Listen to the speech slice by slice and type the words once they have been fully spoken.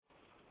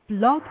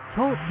Blog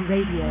Talk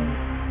Radio.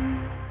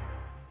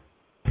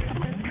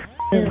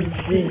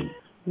 MZ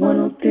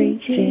 103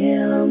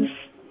 Gems.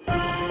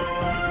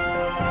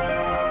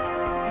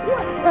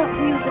 What's up,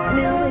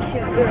 Muzikmill? It's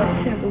your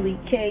girl, Kimberly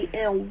K,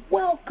 and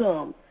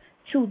welcome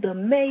to the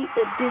May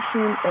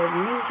edition of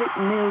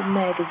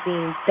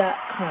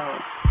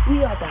MuzikMillMagazine.com.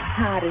 We are the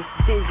hottest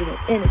digital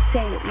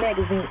entertainment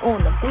magazine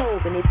on the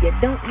globe, and if you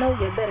don't know,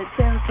 you better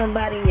tell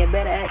somebody, and you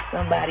better ask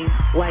somebody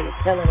why you're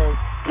telling them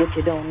what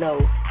you don't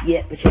know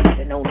yet, but you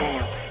gotta know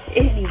now.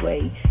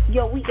 Anyway,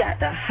 we got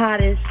the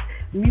hottest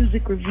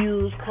music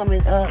reviews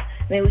coming up.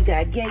 Man, we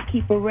got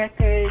Gatekeeper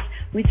Records.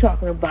 We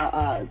talking about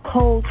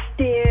Cold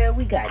Stare.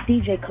 We got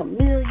DJ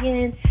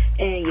Chameleon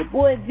and your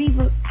boy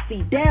Viva,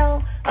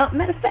 Fidel.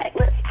 Matter of fact,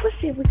 let's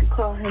see if we can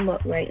call him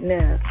up right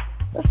now.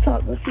 Let's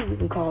see if we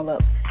can call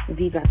up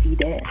Viva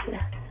Fidel.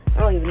 I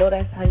don't even know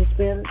that's how you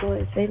spell it. Go ahead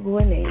and say the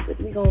boy name, but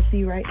we gonna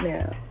see right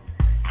now.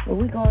 Well,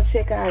 we gonna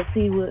check out and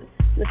see what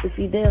Mr.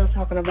 Fidel's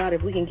talking about.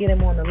 If we can get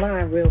him on the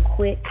line real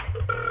quick.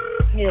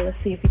 Here, let's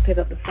see if he pick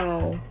up the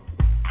phone.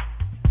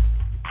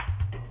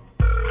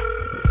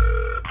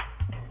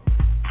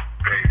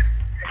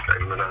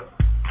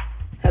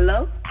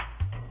 Hello?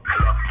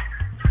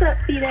 What's up,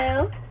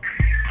 Fidel?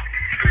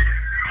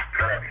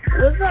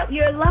 What's up?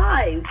 You're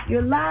live.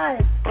 You're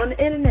live on the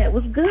internet.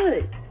 What's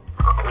good?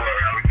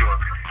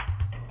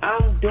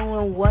 I'm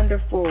doing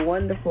wonderful,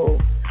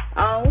 wonderful.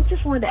 We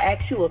just wanted to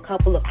ask you a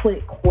couple of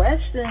quick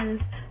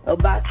questions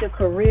about your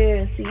career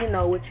and see,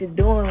 what you're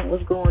doing,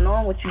 what's going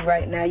on with you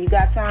right now. You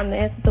got time to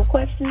answer some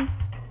questions?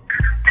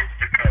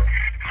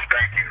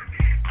 Thank you.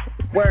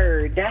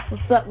 Word. That's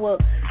what's up. Well,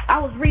 I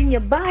was reading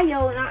your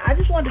bio, and I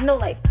just wanted to know,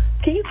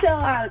 can you tell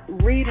our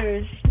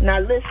readers and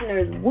our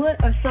listeners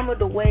what are some of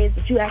the ways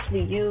that you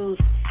actually use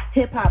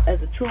hip-hop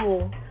as a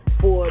tool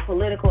for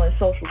political and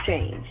social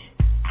change?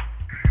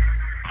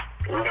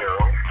 Well,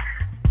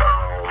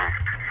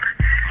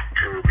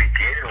 to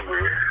begin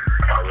with,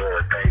 I want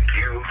to thank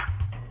you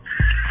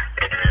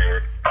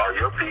and all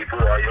your people,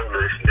 all your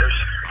listeners,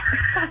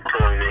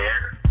 tuning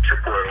in,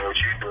 supporting what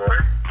you're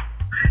doing.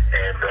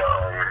 And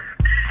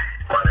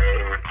my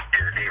name is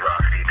Viva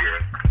Fidel.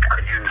 I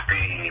use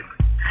the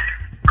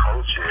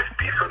culture,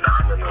 the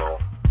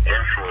phenomenal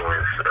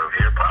influence of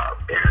hip-hop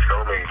in so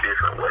many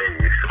different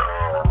ways.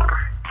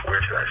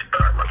 Where should I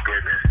start? My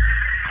goodness.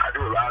 I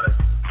do a lot of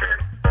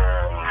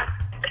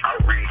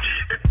outreach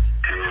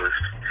is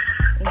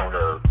on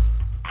a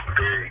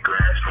very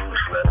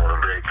grassroots level, a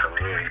very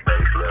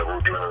community-based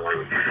level, dealing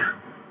with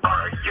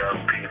our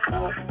young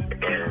people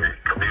in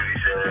community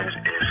centers,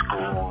 in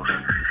schools,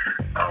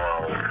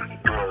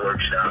 doing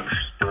workshops,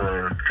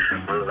 doing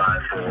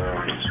real-life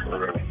forums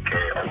where we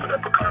can open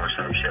up a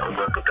conversation,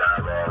 open up a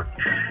dialogue,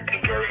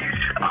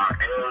 engage our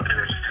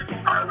elders,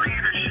 our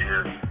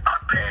leadership, our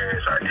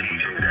parents, our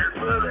teachers, as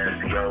well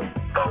as the young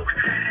folks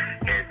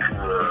into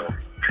a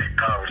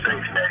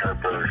conversation that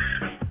help us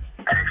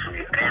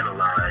actually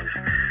analyze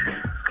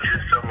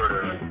just some of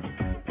the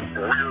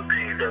real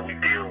things that we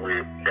deal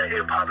with that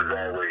hip-hop is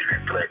always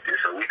reflected.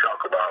 So we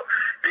talk about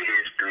the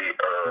history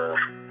of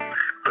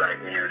black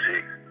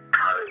music,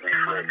 how it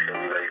reflects and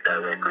relates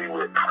directly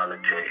with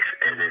politics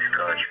in this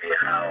country,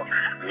 and how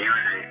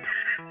music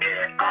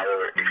and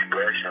our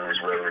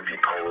expressions, whether it be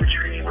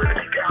poetry, whether it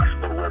be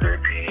gospel, whether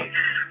it be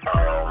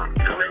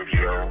the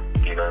radio,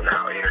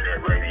 now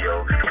internet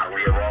radio, how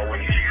we have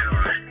always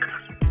used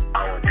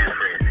our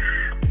different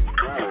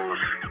tools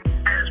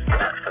as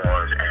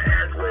platforms and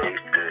as ways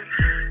to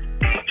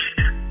teach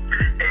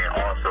and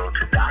also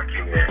to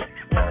document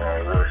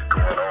what's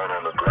going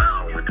on the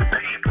ground with the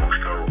people.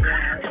 So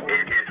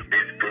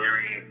it's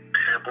very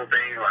simple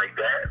things like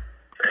that,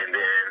 and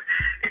then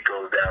it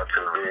goes down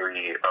to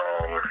very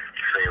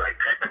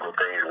technical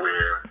things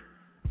where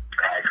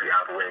I actually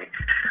operate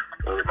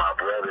with my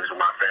brothers, with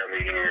my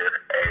family here,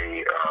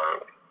 a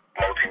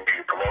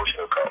multimedia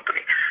promotional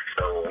company.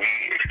 So we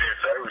extend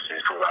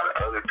services to a lot of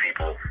other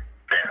people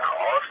that are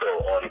also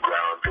on the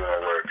ground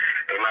doing work.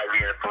 They might be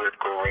in the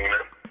political arena.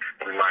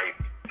 We might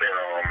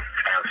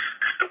have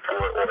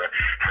support or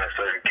have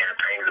certain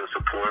campaigns of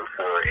support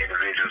for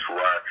individuals who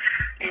are,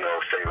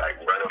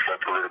 running for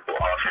political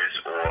office,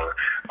 or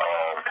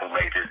who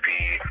may just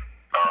be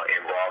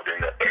involved in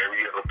the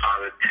area of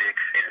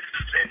politics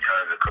in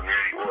terms of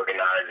community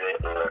organizing,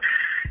 or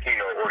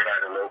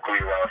organizing locally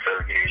around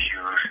certain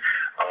issues.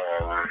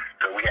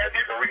 So we have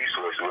different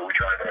resources where we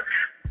try to,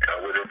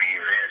 whether it be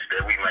events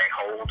that we may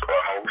hold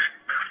or host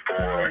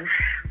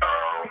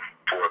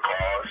for a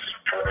cause.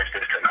 For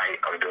instance, tonight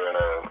I'm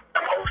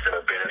hosting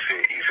a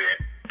benefit event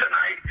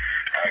tonight,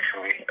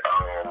 actually,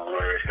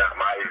 where it's not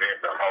my event,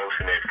 but I'm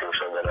hosting it for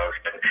someone else,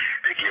 and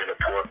they're giving a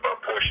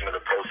portion of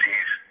the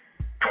proceeds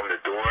from the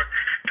door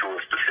to a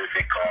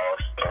specific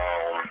cause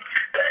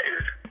that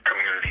is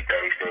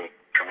community-based and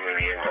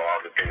community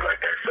involved and things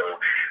like that. So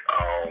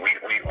we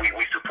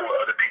support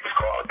other people's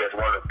cause. That's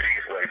one of the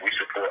biggest ways we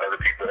support other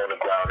people on the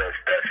ground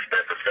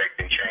that's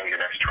affecting change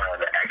and that's trying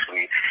to actually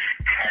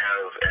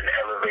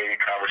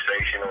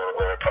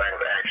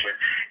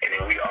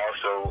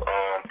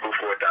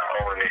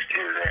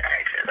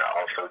interactions. I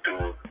also do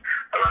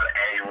a lot of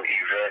annual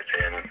events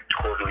and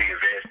quarterly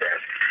events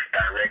that's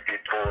directed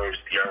towards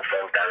young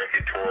folks,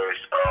 directed towards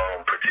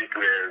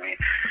particularly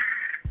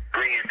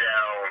bringing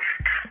down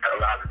a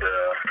lot of the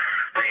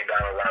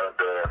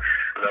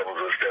levels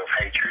of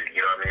self-hatred.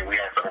 You know what I mean? We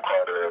have something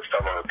called the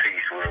Summer of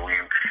Peace, where we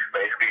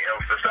basically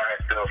emphasize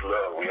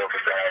self-love. We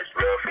emphasize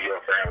love for your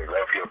family,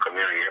 love for your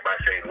community.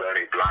 Everybody say love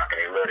their block and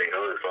they love their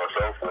hood, so on and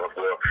so forth.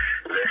 Well,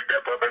 let's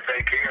step up and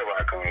take care of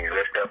our community.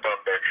 Let's step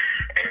up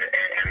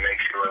and make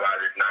sure a lot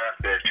of this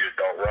nonsense just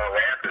don't run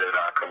rampant in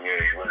our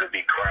community, whether it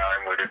be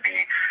crime, whether it be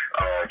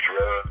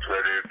drugs,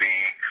 whether it be,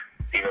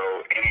 you know,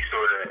 any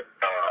sort of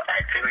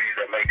activities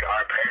that make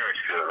our parents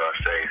feel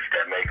unsafe,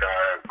 that make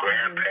our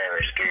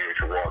grandparents scared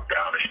to walk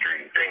down the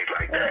street, things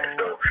like that.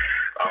 So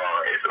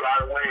it's a lot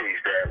of ways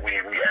that we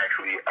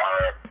actually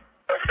are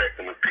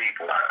affecting the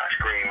people. I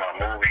screen my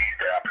movies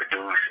that I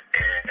produce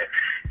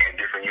in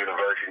different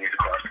universities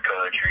across the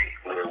country,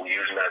 where we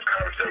use them as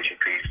conversation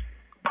piece.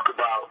 Talk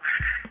about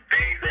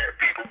things that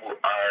people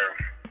are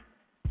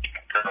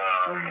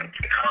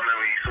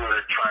commonly sort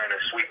of trying to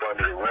sweep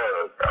under the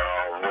rug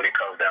when it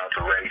comes down to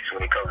race,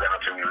 when it comes down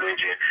to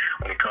religion,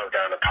 when it comes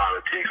down to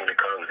politics, when it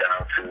comes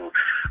down to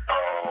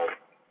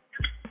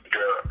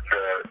the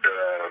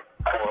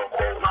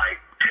quote-unquote like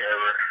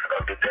terror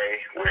of the day,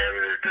 whatever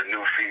the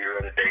new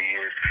fear of the day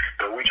is.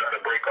 So we try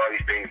to break all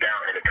these things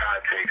down in a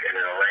context and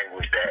in a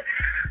language that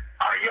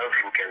our young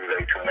people can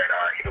relate to, and that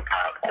our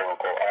hip-hop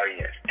quote-unquote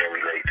audience can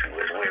relate to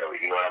as well.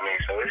 You know what I mean?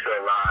 So it's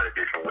a lot of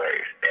different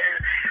ways. And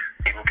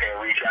people can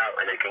reach out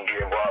and they can get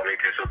involved, they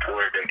can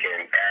support, they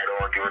can add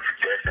on, give us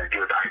suggestions,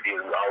 give us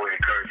ideas. We always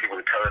encourage people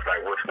to tell us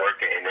like what's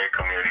working in their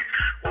community,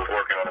 what's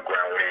working on the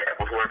ground where they at,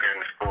 what's working in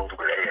the schools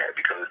where they at,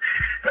 because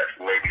that's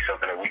maybe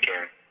something that we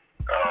can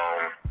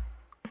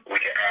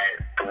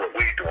add to what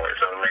we're doing.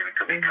 So maybe it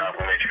could be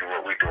complementary to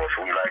what we're doing.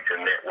 So we like to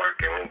network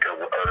and link up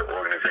with other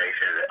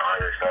organizations and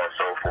artists, so on and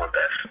so forth,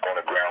 that's on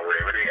the ground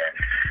wherever they at,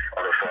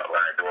 on the front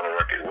line doing the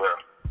work as well.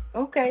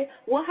 Okay.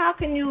 Well, how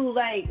can you,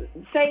 like,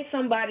 say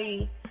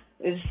somebody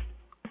is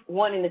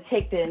wanting to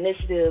take the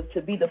initiative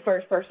to be the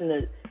first person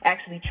to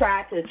actually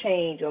try to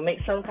change or make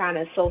some kind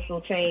of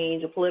social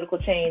change or political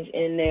change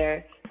in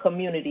their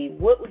community,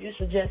 what would you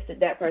suggest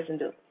that person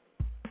do?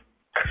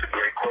 That's a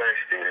great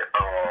question.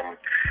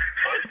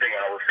 First thing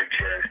I would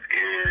suggest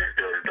is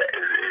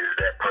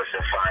that person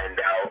find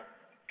out,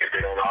 if they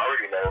don't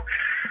already know,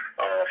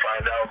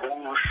 find out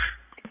who's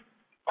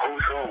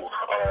who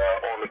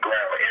on the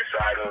ground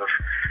inside of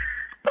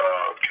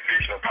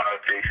traditional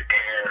politics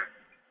and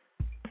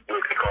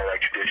what they call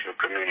like traditional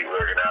community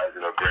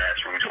organizing or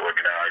grassroots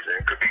organizing.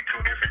 It could be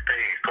two different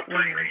things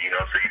completely, you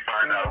know. So you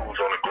find out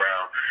who's on the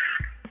ground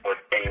with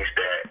things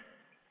that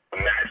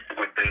match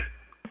with the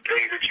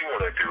things that you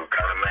want to do,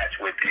 kind of match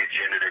with the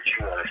agenda that you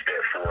want to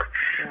step for.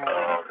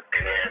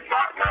 And then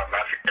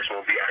my suggestion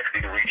will be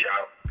actually to reach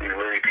out to as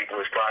many people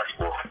as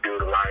possible,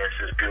 build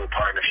alliances, build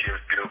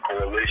partnerships, build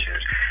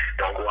coalitions.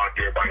 Don't go out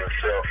there by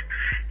yourself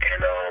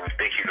and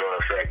think you're going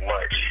to affect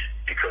much,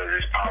 because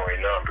there's power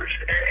in numbers.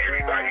 And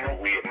everybody who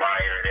we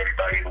admire and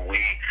everybody who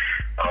we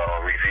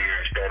revere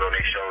and stand on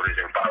their shoulders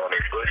and follow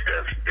their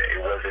footsteps,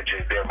 it wasn't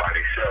just them by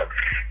themselves.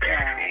 They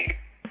actually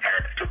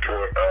had the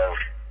support of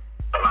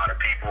a lot of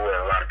people,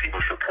 and a lot of people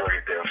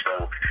supported them.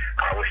 So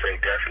I would say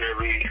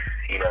definitely,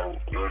 you know,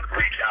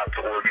 reach out to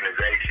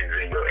organizations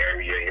in your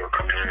area, in your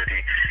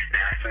community,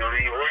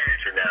 nationally or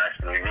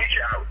internationally. Reach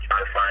out, try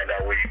to find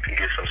out where you can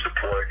get some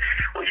support,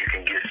 where you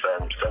can get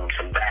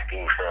some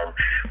backing from,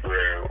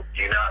 where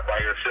you're not by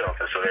yourself,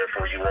 and so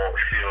therefore you won't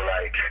feel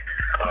like,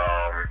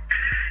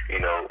 you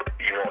know,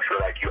 you won't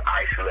feel like you're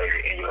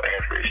isolated in your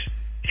efforts.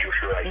 You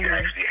feel like you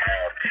actually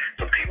have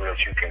some people that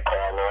you can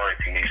call on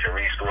if you need some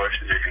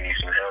resources, if you need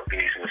some help, if you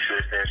need some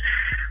assistance,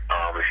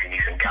 if you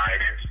need some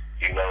guidance.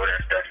 You know,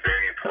 that's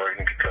very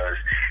important, because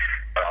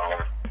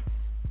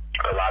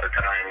a lot of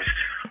times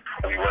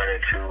we run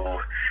into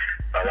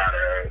a lot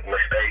of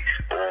mistakes,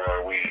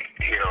 or we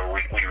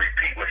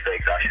repeat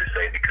mistakes, I should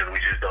say, because we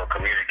just don't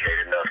communicate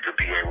enough to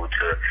be able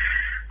to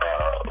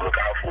look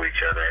out for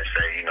each other and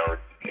say, you know,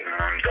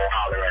 don't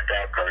holler at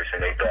that person,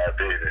 they bad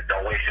business.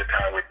 Don't waste your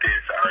time with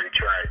this, I already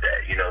tried that,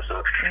 you know.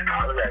 So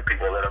holler at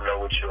people, let them know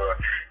what your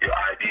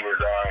ideas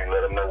are, and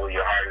let them know where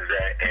your heart is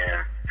at, and,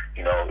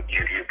 you know,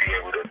 you'll be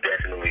able to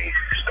definitely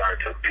start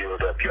to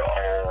build up your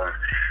own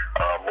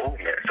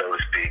movement, so to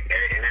speak.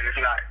 And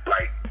it's not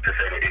like to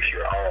say that it's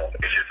your own,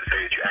 it's just to say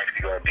that you're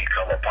actually going to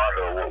become a part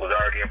of what was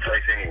already in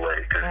place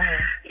anyway, because,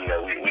 you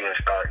know, we didn't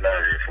start none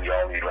of this. We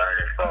only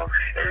learned from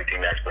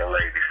everything that's been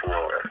laid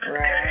before us.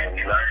 And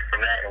we learned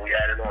from that, and we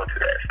added on to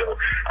that. So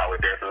I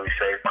would definitely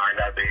say find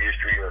out the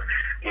history of,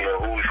 you know,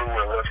 who's who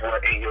and what's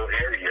what in your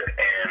area,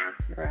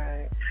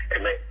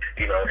 and make,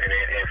 you know,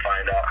 and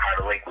find out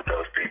how to link with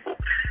those people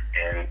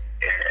and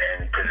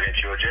present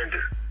your agenda.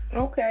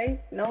 Okay,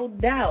 no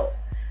doubt.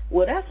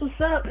 Well, that's what's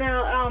up.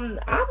 Now, I'm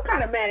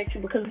kind of mad at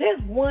you, because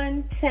there's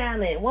one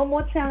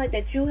more talent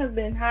that you have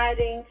been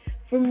hiding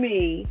from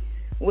me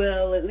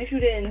Well, at least you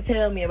didn't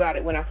tell me about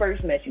it when I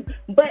first met you.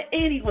 But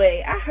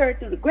anyway, I heard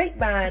through the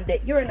grapevine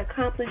that you're an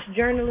accomplished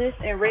journalist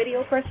and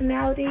radio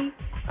personality.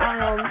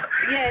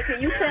 Yeah, can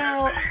you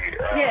tell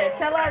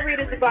our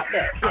readers about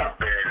that? Yeah. I've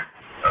been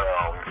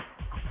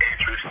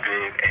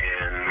interested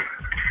in,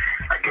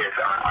 I guess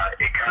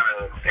it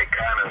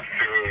kind of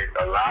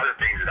fed a lot of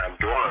things that I'm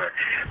doing.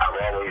 I've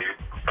always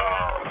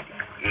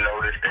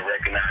noticed and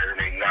recognized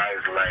and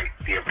acknowledged like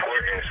the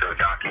importance of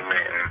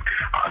documenting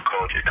our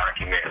culture,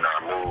 documenting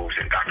our moves,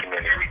 and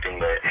documenting everything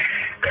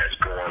that's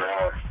going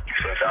on.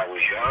 Since I was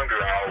younger,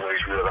 I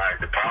always realized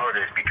the power of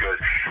this because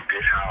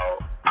this is how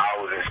I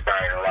was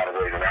inspired in a lot of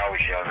ways when I was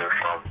younger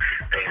from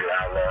things that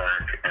I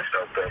learned and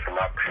stuff from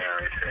my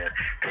parents and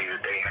things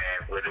that they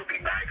had, whether it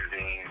be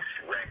magazines,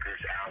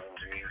 records,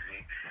 albums,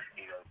 music,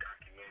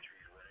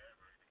 documentaries,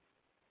 whatever.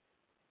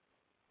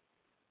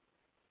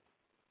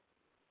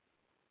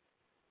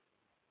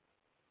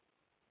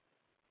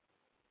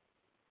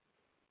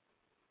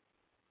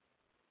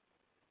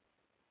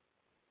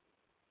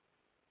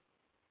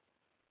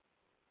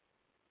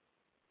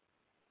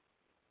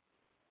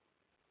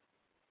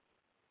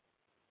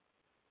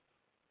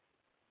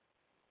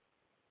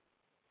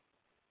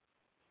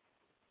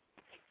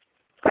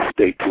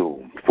 Stay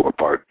tuned for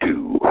part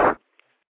 2.